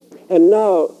And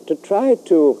now, to try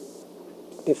to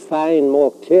define more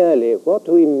clearly what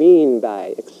do we mean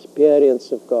by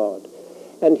experience of God.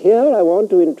 And here I want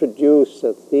to introduce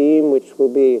a theme which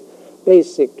will be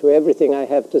basic to everything I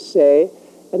have to say,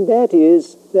 and that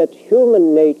is that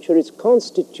human nature is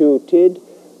constituted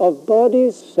of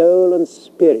body, soul, and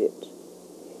spirit.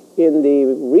 In the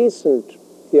recent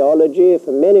theology,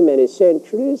 for many, many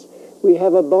centuries, we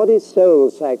have a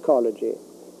body-soul psychology.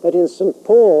 But in St.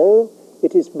 Paul,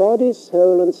 it is body,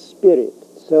 soul, and spirit,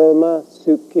 soma,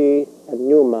 psyche, and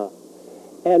pneuma.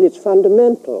 And it's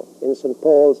fundamental in St.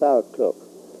 Paul's outlook.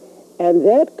 And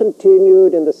that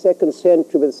continued in the 2nd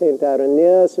century with St.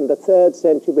 Irenaeus, in the 3rd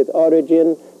century with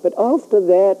Origen. But after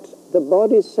that, the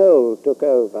body-soul took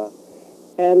over.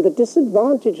 And the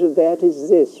disadvantage of that is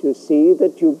this, you see,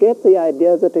 that you get the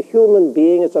idea that a human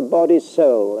being is a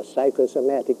body-soul, a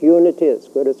psychosomatic unity, as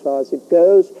good as far as it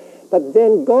goes. But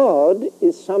then God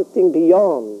is something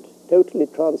beyond, totally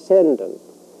transcendent.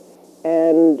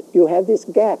 And you have this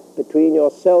gap between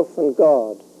yourself and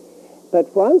God.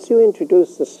 But once you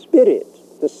introduce the spirit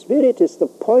is the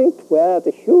point where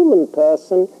the human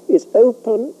person is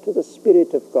open to the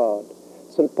Spirit of God.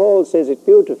 St. Paul says it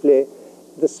beautifully,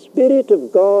 the Spirit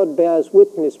of God bears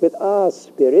witness with our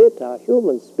spirit, our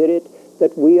human spirit,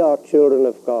 that we are children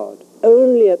of God.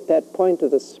 Only at that point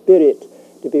of the Spirit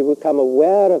do we become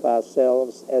aware of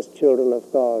ourselves as children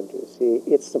of God, you see.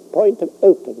 It's the point of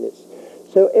openness.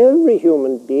 So every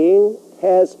human being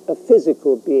has a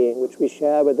physical being, which we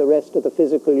share with the rest of the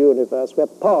physical universe. We're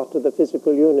part of the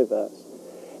physical universe.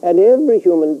 And every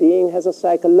human being has a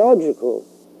psychological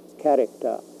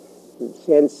character.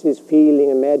 Senses, feeling,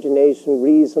 imagination,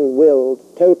 reason, will,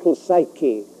 total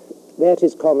psyche. That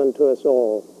is common to us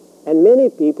all. And many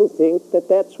people think that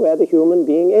that's where the human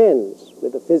being ends,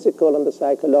 with the physical and the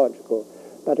psychological.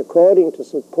 But according to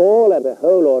St. Paul and the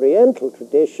whole Oriental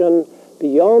tradition,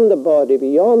 beyond the body,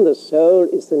 beyond the soul,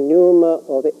 is the pneuma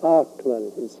or the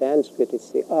Atman. In Sanskrit, it's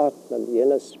the Atman, the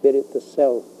inner spirit, the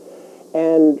self.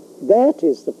 And that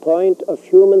is the point of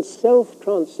human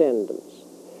self-transcendence.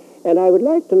 And I would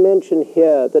like to mention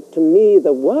here that to me,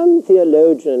 the one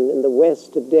theologian in the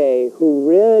West today who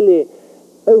really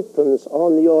opens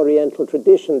on the Oriental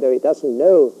tradition, though he doesn't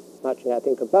know much, I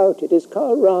think, about it, is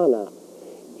Karl Rahner.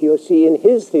 You see, in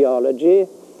his theology,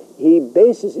 he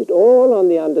bases it all on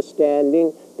the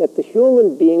understanding that the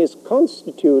human being is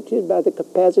constituted by the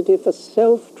capacity for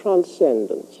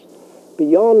self-transcendence.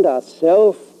 Beyond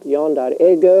ourself, beyond our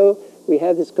ego, we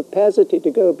have this capacity to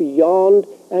go beyond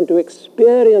and to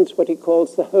experience what he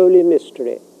calls the holy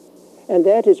mystery. And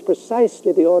that is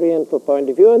precisely the Oriental point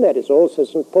of view, and that is also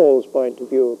St. Paul's point of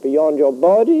view. Beyond your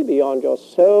body, beyond your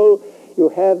soul, you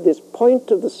have this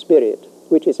point of the Spirit,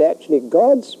 which is actually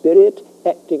God's Spirit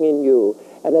acting in you.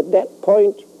 And at that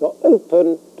point, you're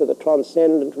open to the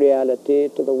transcendent reality,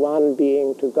 to the one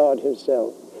being, to God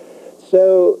himself.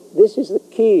 So this is the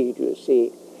key, you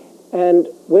see. And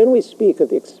when we speak of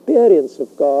the experience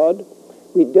of God,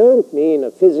 we don't mean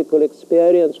a physical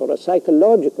experience or a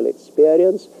psychological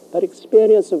experience, but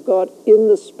experience of God in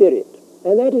the Spirit.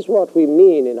 And that is what we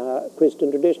mean in our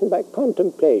Christian tradition by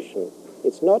contemplation.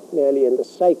 It's not merely in the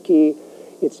psyche,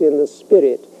 it's in the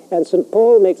Spirit. And St.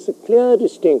 Paul makes a clear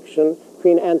distinction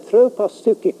between anthropos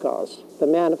psychikos, the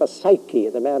man of a psyche,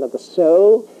 the man of the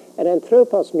soul, and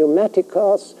anthropos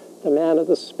pneumatikos, the man of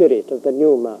the spirit, of the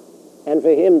pneuma. And for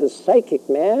him, the psychic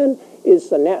man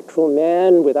is the natural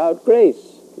man without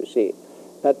grace, you see.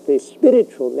 But the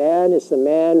spiritual man is the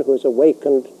man who is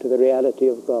awakened to the reality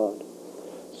of God.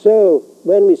 So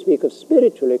when we speak of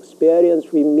spiritual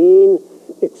experience, we mean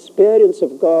experience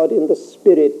of God in the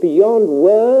Spirit, beyond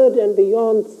word and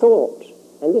beyond thought.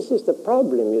 And this is the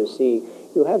problem, you see.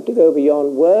 You have to go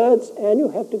beyond words and you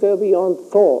have to go beyond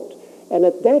thought. And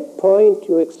at that point,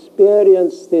 you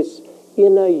experience this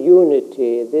inner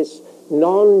unity, this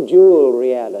non-dual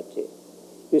reality.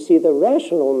 You see, the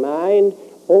rational mind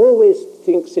always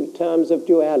thinks in terms of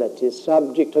duality,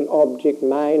 subject and object,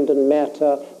 mind and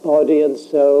matter, body and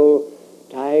soul,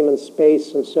 time and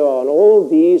space, and so on. All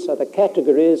these are the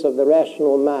categories of the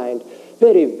rational mind.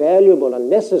 Very valuable and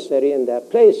necessary in their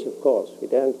place, of course. We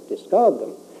don't discard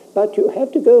them. But you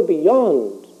have to go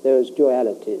beyond those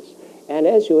dualities. And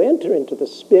as you enter into the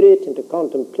Spirit, into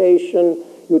contemplation,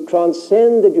 you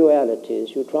transcend the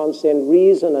dualities. You transcend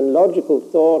reason and logical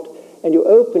thought, and you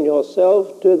open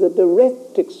yourself to the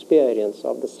direct experience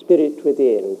of the Spirit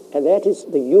within. And that is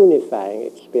the unifying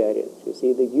experience, you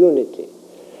see, the unity.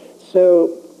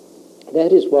 So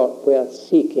that is what we are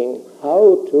seeking,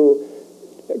 how to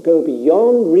go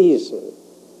beyond reason.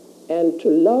 And to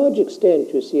a large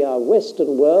extent, you see, our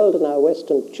Western world and our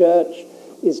Western church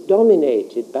is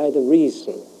dominated by the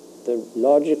reason, the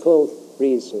logical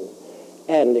reason.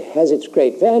 And it has its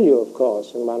great value, of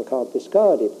course, and one can't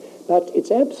discard it. But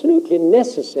it's absolutely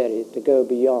necessary to go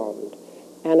beyond.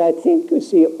 And I think you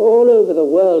see all over the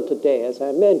world today, as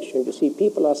I mentioned, you see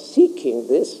people are seeking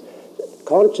this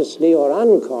consciously or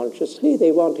unconsciously.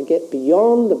 They want to get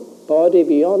beyond the body,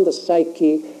 beyond the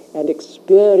psyche, and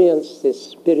experience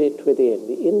this spirit within,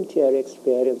 the interior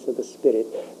experience of the spirit.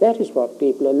 That is what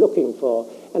people are looking for.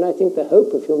 And I think the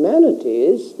hope of humanity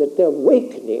is that they're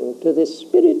awakening to this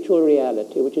spiritual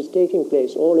reality which is taking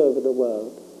place all over the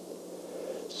world.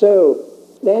 So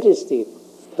that is the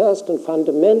first and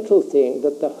fundamental thing,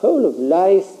 that the whole of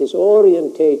life is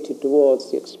orientated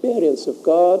towards the experience of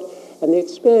God, and the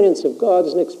experience of God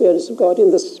is an experience of God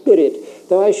in the spirit.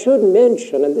 Though I should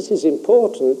mention, and this is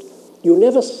important, you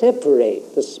never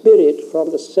separate the spirit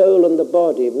from the soul and the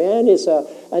body. Man is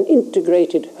an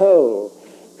integrated whole,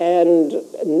 and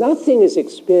nothing is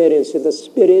experienced in the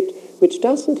spirit which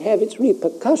doesn't have its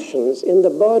repercussions in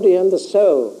the body and the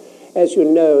soul. As you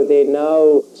know, they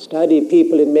now study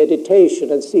people in meditation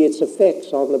and see its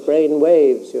effects on the brain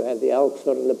waves. You have the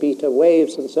alpha and the beta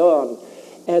waves and so on.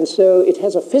 And so it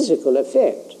has a physical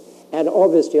effect. And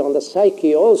obviously on the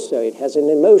psyche also, it has an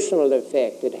emotional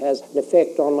effect. It has an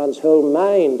effect on one's whole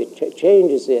mind. It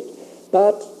changes it.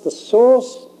 But the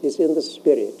source is in the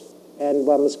spirit. And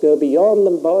one must go beyond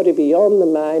the body, beyond the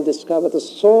mind, discover the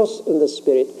source in the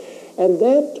spirit. And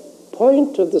that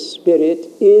point of the spirit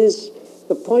is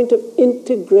the point of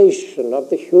integration of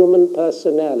the human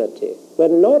personality. We're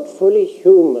not fully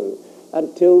human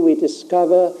until we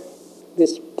discover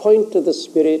this point of the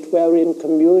spirit where we're in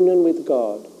communion with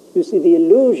God. You see, the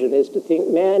illusion is to think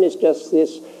man is just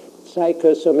this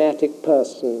psychosomatic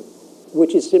person,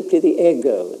 which is simply the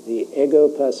ego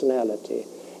personality.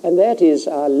 And that is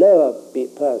our lower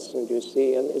person, you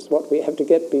see, and it's what we have to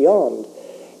get beyond.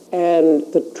 And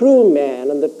the true man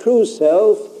and the true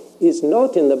self is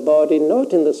not in the body,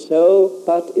 not in the soul,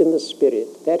 but in the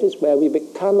spirit. That is where we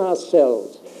become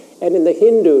ourselves. And in the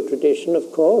Hindu tradition,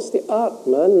 of course, the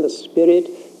Atman, the spirit,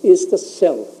 is the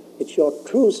self. It's your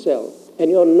true self. And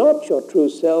you're not your true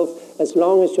self as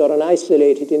long as you're an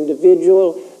isolated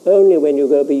individual. Only when you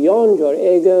go beyond your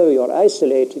ego, your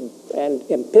isolated and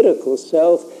empirical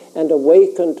self, and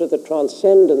awaken to the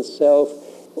transcendent self,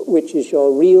 which is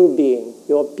your real being,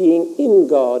 your being in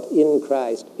God, in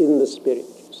Christ, in the Spirit,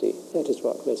 you see. That is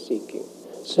what we're seeking.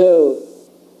 So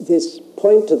this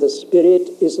point of the Spirit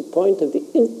is a point of the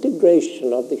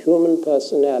integration of the human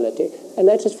personality, and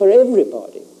that is for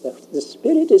everybody. The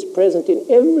Spirit is present in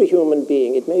every human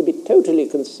being. It may be totally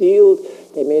concealed,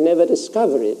 they may never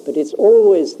discover it, but it's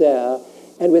always there,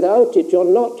 and without it you're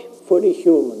not fully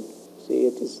human. See,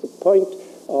 it is the point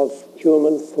of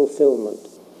human fulfillment.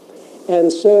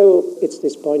 And so it's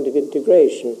this point of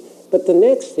integration. But the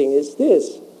next thing is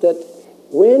this, that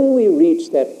when we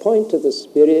reach that point of the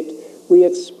Spirit, we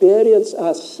experience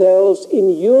ourselves in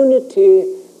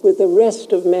unity with the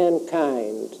rest of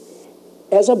mankind.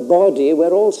 As a body,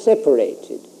 we're all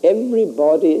separated. Every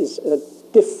body is a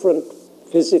different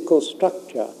physical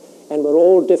structure, and we're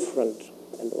all different,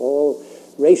 and all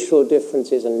racial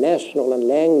differences and national and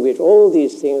language, all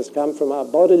these things come from our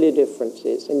bodily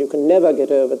differences, and you can never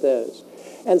get over those.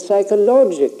 And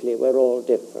psychologically, we're all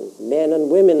different. Men and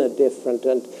women are different,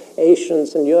 and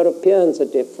Asians and Europeans are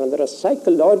different. There are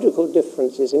psychological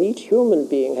differences, and each human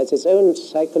being has its own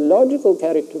psychological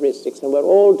characteristics, and we're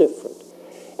all different.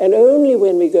 And only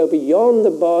when we go beyond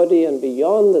the body and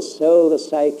beyond the soul, the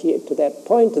psyche, to that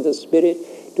point of the spirit,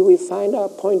 do we find our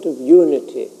point of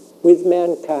unity with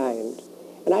mankind.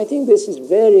 And I think this is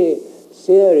very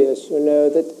serious, you know,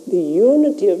 that the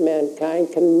unity of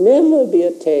mankind can never be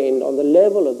attained on the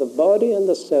level of the body and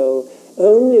the soul.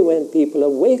 Only when people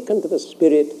awaken to the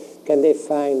spirit can they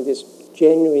find this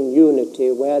genuine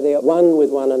unity where they are one with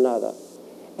one another.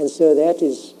 And so that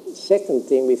is the second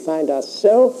thing. We find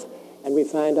ourselves, and we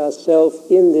find ourselves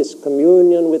in this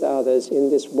communion with others, in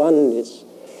this oneness.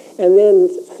 And then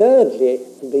thirdly,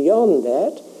 beyond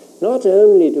that, not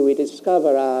only do we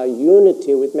discover our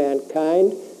unity with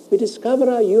mankind, we discover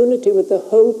our unity with the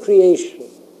whole creation.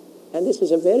 And this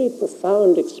is a very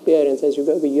profound experience. As you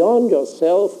go beyond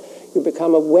yourself, you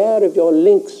become aware of your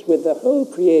links with the whole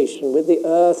creation, with the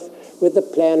earth, with the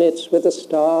planets, with the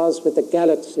stars, with the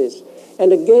galaxies.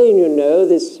 And again, you know,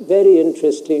 this very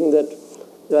interesting that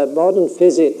modern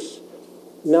physics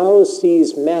now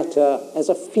sees matter as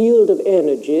a field of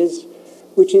energies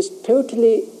which is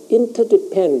totally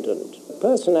interdependent. The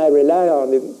person I rely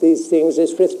on in these things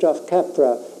is Fritjof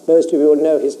Capra. Most of you will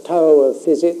know his Tower of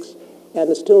Physics, and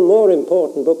a still more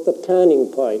important book, The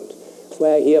Turning Point.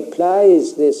 where he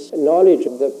applies this knowledge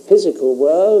of the physical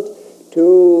world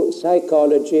to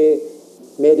psychology,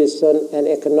 medicine, and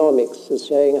economics,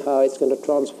 saying how it's going to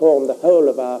transform the whole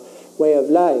of our way of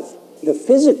life. The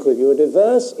physical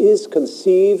universe is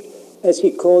conceived, as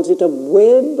he calls it, a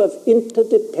web of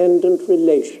interdependent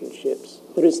relationships.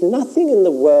 There is nothing in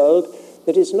the world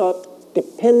that is not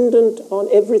dependent on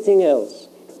everything else.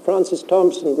 Francis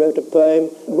Thompson wrote a poem,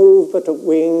 "Move but a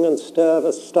wing and stir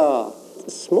a star."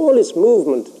 The smallest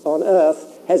movement on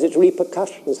Earth has its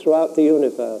repercussions throughout the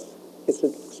universe. It's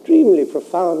extremely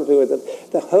profound view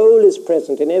that the whole is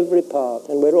present in every part,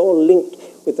 and we're all linked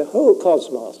with the whole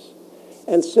cosmos.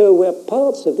 And so we're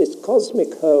parts of this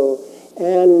cosmic whole,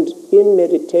 and in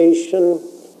meditation,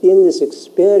 in this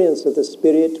experience of the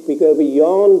Spirit, we go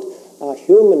beyond our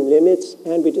human limits,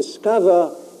 and we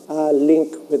discover our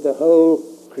link with the whole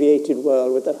created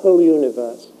world, with the whole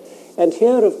universe. And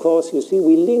here, of course, you see,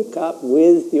 we link up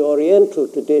with the Oriental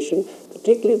tradition,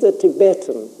 particularly the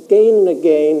Tibetan. Again and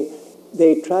again,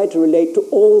 they try to relate to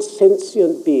all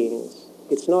sentient beings.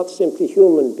 It's not simply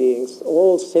human beings,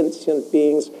 all sentient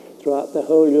beings throughout the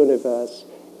whole universe.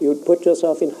 You would put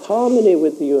yourself in harmony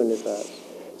with the universe.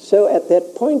 So at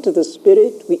that point of the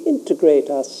Spirit, we integrate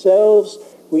ourselves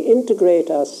with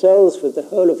the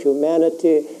whole of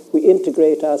humanity, we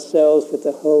integrate ourselves with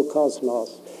the whole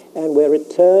cosmos, and we're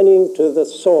returning to the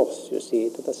source, you see,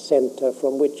 to the center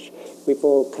from which we've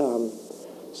all come.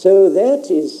 So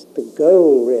that is the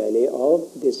goal, really,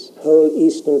 of this whole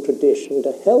Eastern tradition,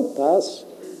 to help us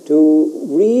to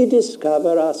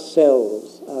rediscover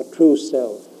ourselves, our true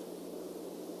self.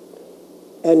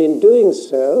 And in doing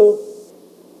so,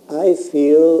 I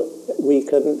feel we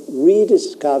can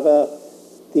rediscover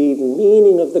the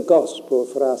meaning of the gospel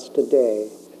for us today.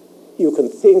 You can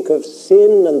think of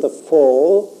sin and the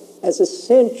fall as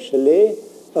essentially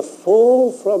a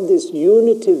fall from this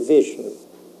unity vision.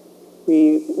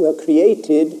 We were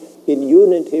created in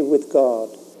unity with God,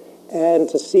 and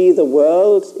to see the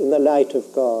world in the light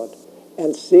of God.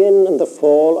 And sin and the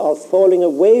fall are falling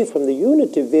away from the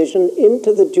unity vision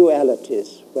into the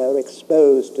dualities. We're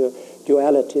exposed to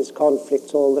dualities,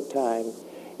 conflicts all the time.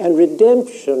 And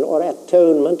redemption, or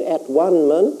atonement,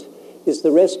 at-one-ment, is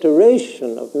the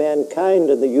restoration of mankind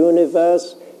and the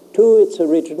universe to its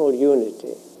original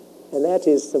unity. And that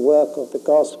is the work of the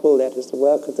gospel, that is the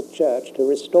work of the church, to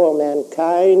restore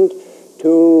mankind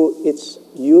to its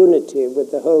unity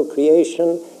with the whole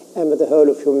creation and with the whole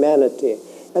of humanity.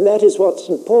 And that is what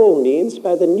St. Paul means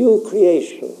by the new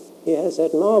creation. He has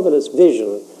that marvelous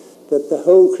vision that the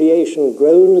whole creation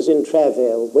groans in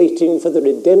travail, waiting for the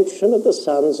redemption of the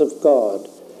sons of God.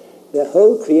 The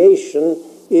whole creation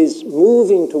is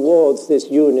moving towards this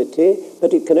unity,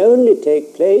 but it can only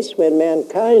take place when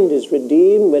mankind is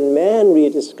redeemed, when man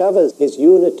rediscovers his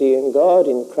unity in God,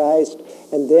 in Christ,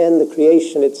 and then the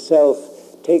creation itself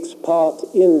takes part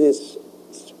in this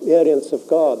experience of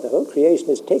God. The whole creation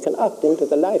is taken up into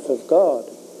the life of God.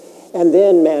 And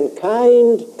then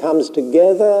mankind comes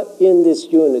together in this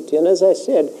unity. And as I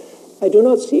said, I do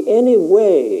not see any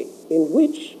way in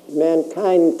which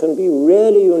mankind can be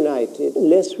really united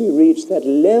unless we reach that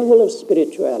level of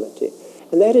spirituality.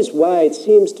 And that is why it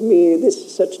seems to me this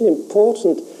is such an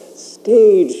important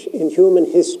stage in human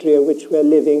history in which we're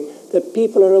living, that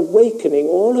people are awakening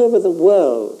all over the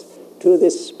world to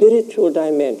this spiritual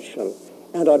dimension,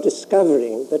 and are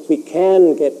discovering that we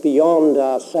can get beyond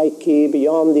our psyche,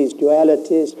 beyond these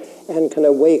dualities, and can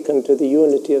awaken to the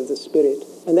unity of the Spirit.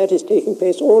 And that is taking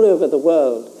place all over the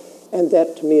world. And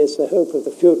that, to me, is the hope of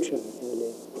the future,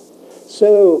 really.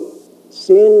 So,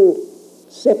 sin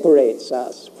separates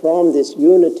us from this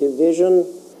unity vision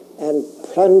and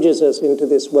plunges us into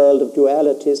this world of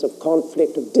dualities, of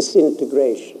conflict, of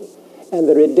disintegration. And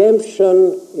the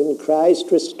redemption in Christ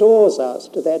restores us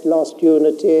to that lost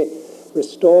unity,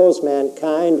 restores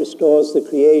mankind, restores the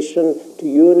creation to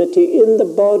unity in the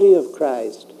body of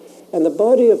Christ. And the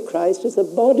body of Christ is the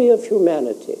body of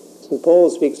humanity. St. Paul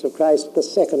speaks of Christ, the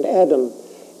second Adam,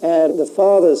 and the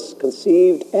fathers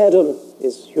conceived Adam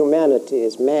is humanity,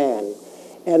 is man.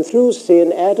 And through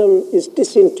sin, Adam is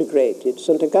disintegrated.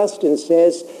 St. Augustine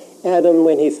says, Adam,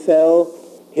 when he fell,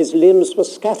 his limbs were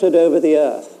scattered over the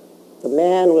earth. The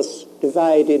man was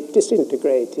divided,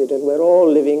 disintegrated, and we're all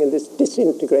living in this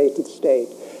disintegrated state.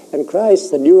 And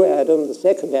Christ, the new Adam, the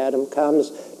second Adam,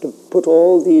 comes to put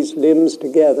all these limbs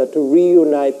together, to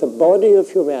reunite the body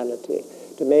of humanity,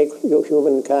 to make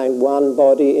humankind one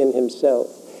body in himself.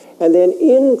 And then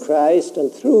in Christ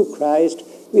and through Christ,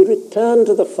 we return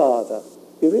to the Father.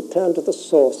 We return to the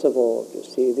source of all, you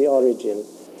see, the origin.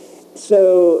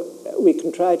 So we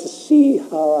can try to see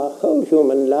how our whole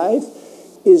human life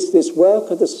is this work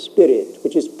of the Spirit,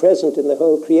 which is present in the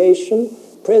whole creation,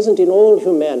 present in all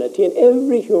humanity, in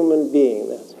every human being.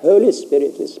 The Holy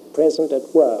Spirit is present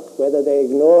at work, whether they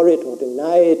ignore it or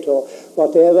deny it or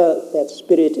whatever, that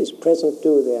Spirit is present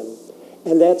to them.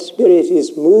 And that Spirit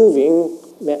is moving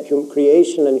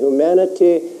creation and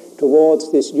humanity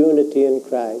towards this unity in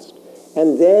Christ.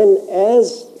 And then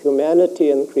as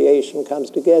humanity and creation comes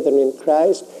together in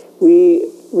Christ, we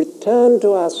return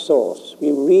to our source.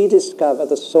 We rediscover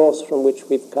the source from which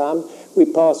we've come. We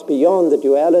pass beyond the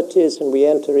dualities and we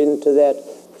enter into that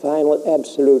final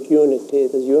absolute unity,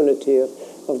 the unity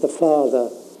of the Father.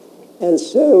 And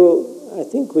so I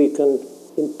think we can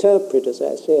interpret, as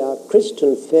I say, our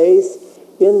Christian faith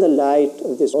in the light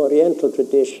of this Oriental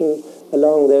tradition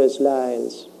along those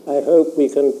lines. I hope we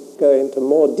can go into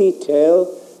more detail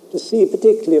to see,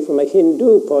 particularly from a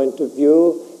Hindu point of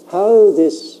view, how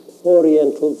this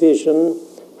Oriental vision,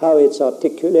 how it's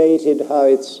articulated, how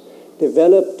it's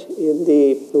developed in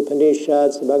the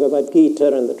Upanishads, the Bhagavad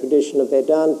Gita, and the tradition of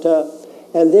Vedanta,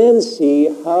 and then see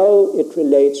how it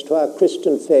relates to our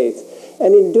Christian faith.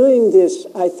 And in doing this,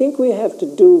 I think we have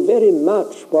to do very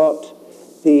much what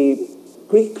the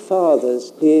Greek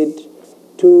fathers did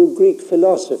to Greek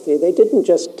philosophy. They didn't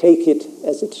just take it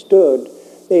as it stood.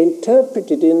 They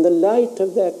interpreted it in the light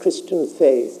of their Christian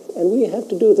faith. And we have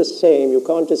to do the same. You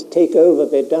can't just take over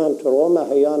Vedanta or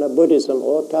Mahayana Buddhism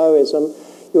or Taoism.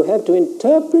 You have to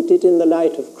interpret it in the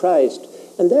light of Christ.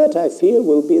 And that, I feel,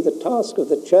 will be the task of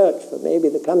the Church for maybe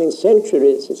the coming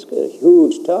centuries. It's a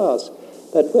huge task.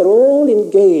 But we're all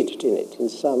engaged in it in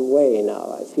some way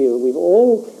now, I feel. We've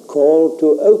all called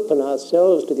to open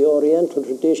ourselves to the Oriental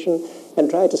tradition and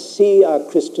try to see our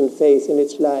Christian faith in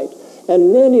its light.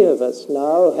 And many of us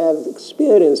now have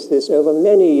experienced this over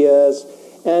many years,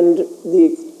 and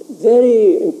the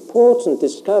very important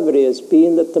discovery has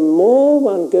been that the more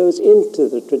one goes into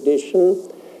the tradition,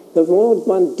 the more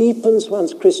one deepens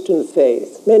one's Christian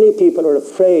faith. Many people are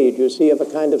afraid, you see, of a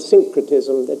kind of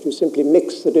syncretism, that you simply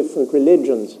mix the different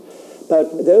religions.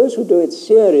 But those who do it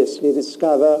seriously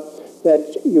discover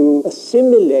that you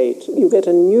assimilate, you get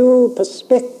a new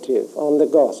perspective on the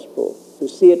gospel. You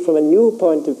see it from a new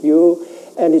point of view,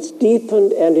 and it's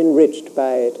deepened and enriched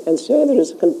by it. And so there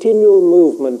is a continual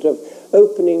movement of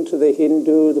opening to the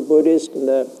Hindu, the Buddhist, and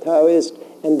the Taoist,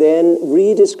 and then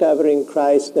rediscovering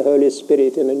Christ, the Holy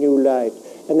Spirit, in a new light.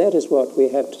 And that is what we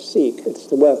have to seek. It's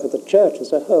the work of the Church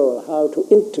as a whole, how to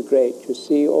integrate, you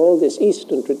see, all this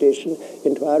Eastern tradition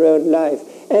into our own life.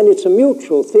 And it's a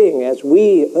mutual thing. As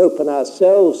we open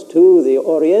ourselves to the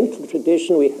Oriental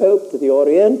tradition, we hope that the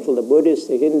Oriental, the Buddhist,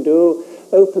 the Hindu,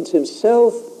 opens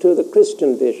himself to the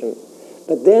Christian vision.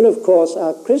 But then, of course,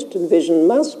 our Christian vision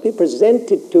must be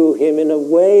presented to him in a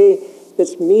way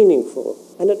that's meaningful.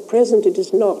 And at present it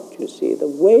is not, you see. The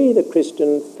way the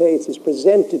Christian faith is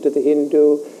presented to the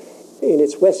Hindu in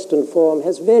its Western form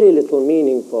has very little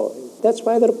meaning for him. That's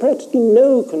why there are practically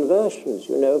no conversions,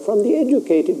 you know. From the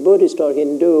educated Buddhist or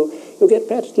Hindu, you get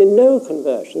practically no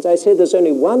conversions. I say there's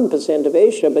only 1% of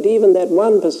Asia, but even that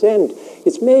 1%,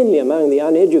 it's mainly among the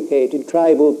uneducated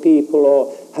tribal people,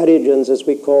 or Harijans as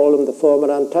we call them, the former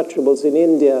untouchables in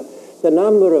India. The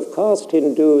number of caste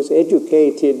Hindus,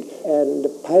 educated and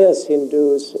pious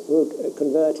Hindus who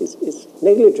convert is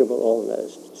negligible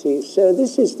almost. See, so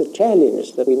this is the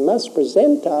challenge, that we must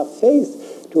present our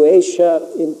faith to Asia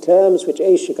in terms which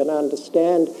Asia can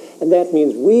understand, and that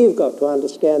means we've got to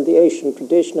understand the Asian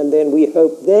tradition, and then we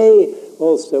hope they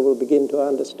also will begin to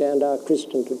understand our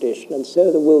Christian tradition. And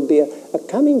so there will be a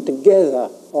coming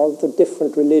together of the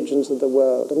different religions of the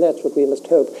world, and that's what we must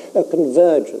hope, a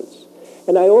convergence.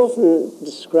 And I often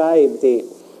describe the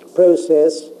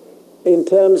process in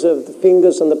terms of the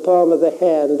fingers on the palm of the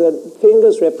hand. The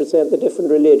fingers represent the different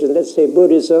religions. Let's say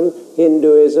Buddhism,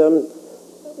 Hinduism,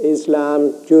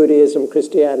 Islam, Judaism,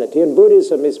 Christianity. And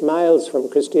Buddhism is miles from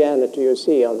Christianity, you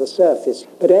see, on the surface.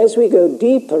 But as we go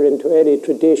deeper into any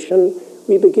tradition,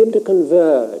 we begin to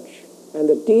converge. And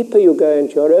the deeper you go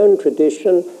into your own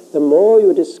tradition, the more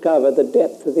you discover the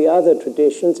depth of the other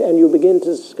traditions, and you begin to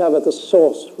discover the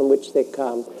source from which they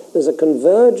come. There's a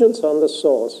convergence on the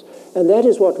source, and that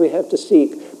is what we have to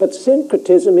seek. But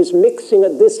syncretism is mixing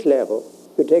at this level.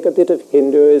 You take a bit of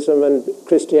Hinduism and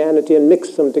Christianity and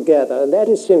mix them together, and that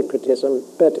is syncretism.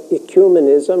 But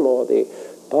ecumenism, or the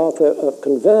path of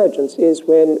convergence, is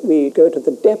when we go to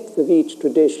the depth of each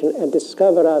tradition and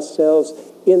discover ourselves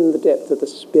in the depth of the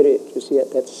Spirit, you see,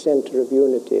 at that center of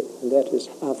unity. And that is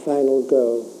our final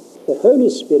goal. The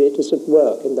Holy Spirit is at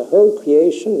work in the whole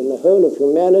creation, in the whole of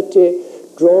humanity,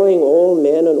 drawing all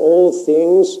men and all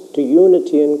things to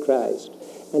unity in Christ.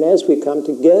 And as we come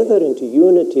together into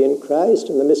unity in Christ,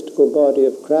 in the mystical body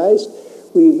of Christ,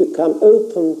 we become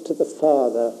open to the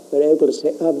Father. We're able to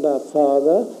say, Abba,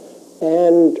 Father,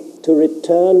 and to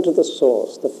return to the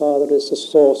source. The Father is the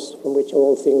source from which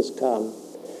all things come.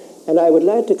 And I would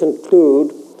like to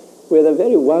conclude with a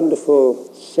very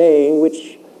wonderful saying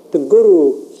which the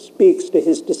Guru speaks to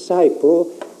his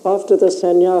disciple after the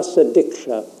Sannyasa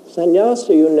Diksha.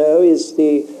 Sannyasa, you know, is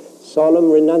the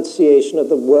solemn renunciation of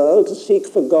the world to seek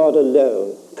for God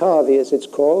alone. Kavi, as it's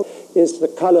called, is the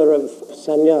color of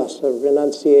sannyasa,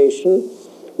 renunciation,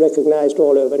 recognized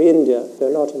all over India,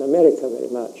 though not in America very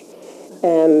much.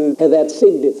 And that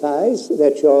signifies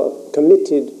that you're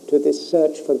committed to this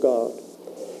search for God.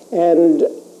 And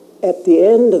at the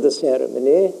end of the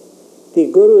ceremony,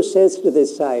 the Guru says to the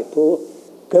disciple,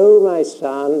 go, my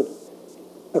son,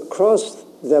 across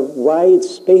the wide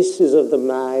spaces of the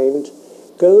mind,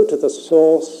 go to the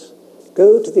source,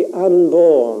 go to the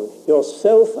unborn,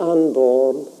 yourself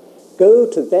unborn, go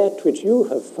to that which you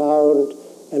have found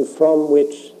and from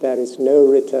which there is no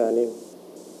returning.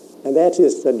 And that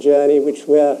is the journey which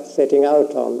we're setting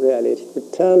out on, really.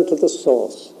 Return to the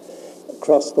source,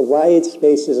 across the wide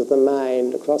spaces of the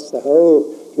mind, across the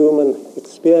whole human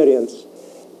experience,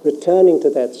 returning to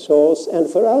that source. And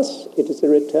for us, it is a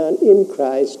return in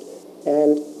Christ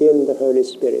and in the Holy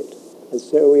Spirit. And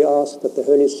so we ask that the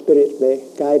Holy Spirit may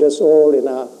guide us all in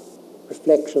our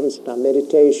reflections, in our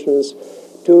meditations,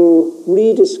 to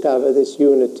rediscover this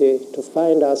unity, to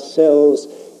find ourselves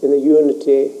in the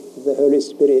unity of the Holy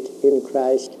Spirit in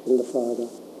Christ, in the Father.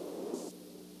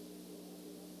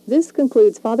 This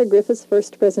concludes Father Griffiths'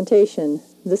 first presentation.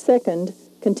 The second,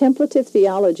 Contemplative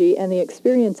Theology and the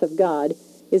Experience of God,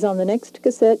 is on the next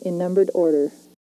cassette in numbered order.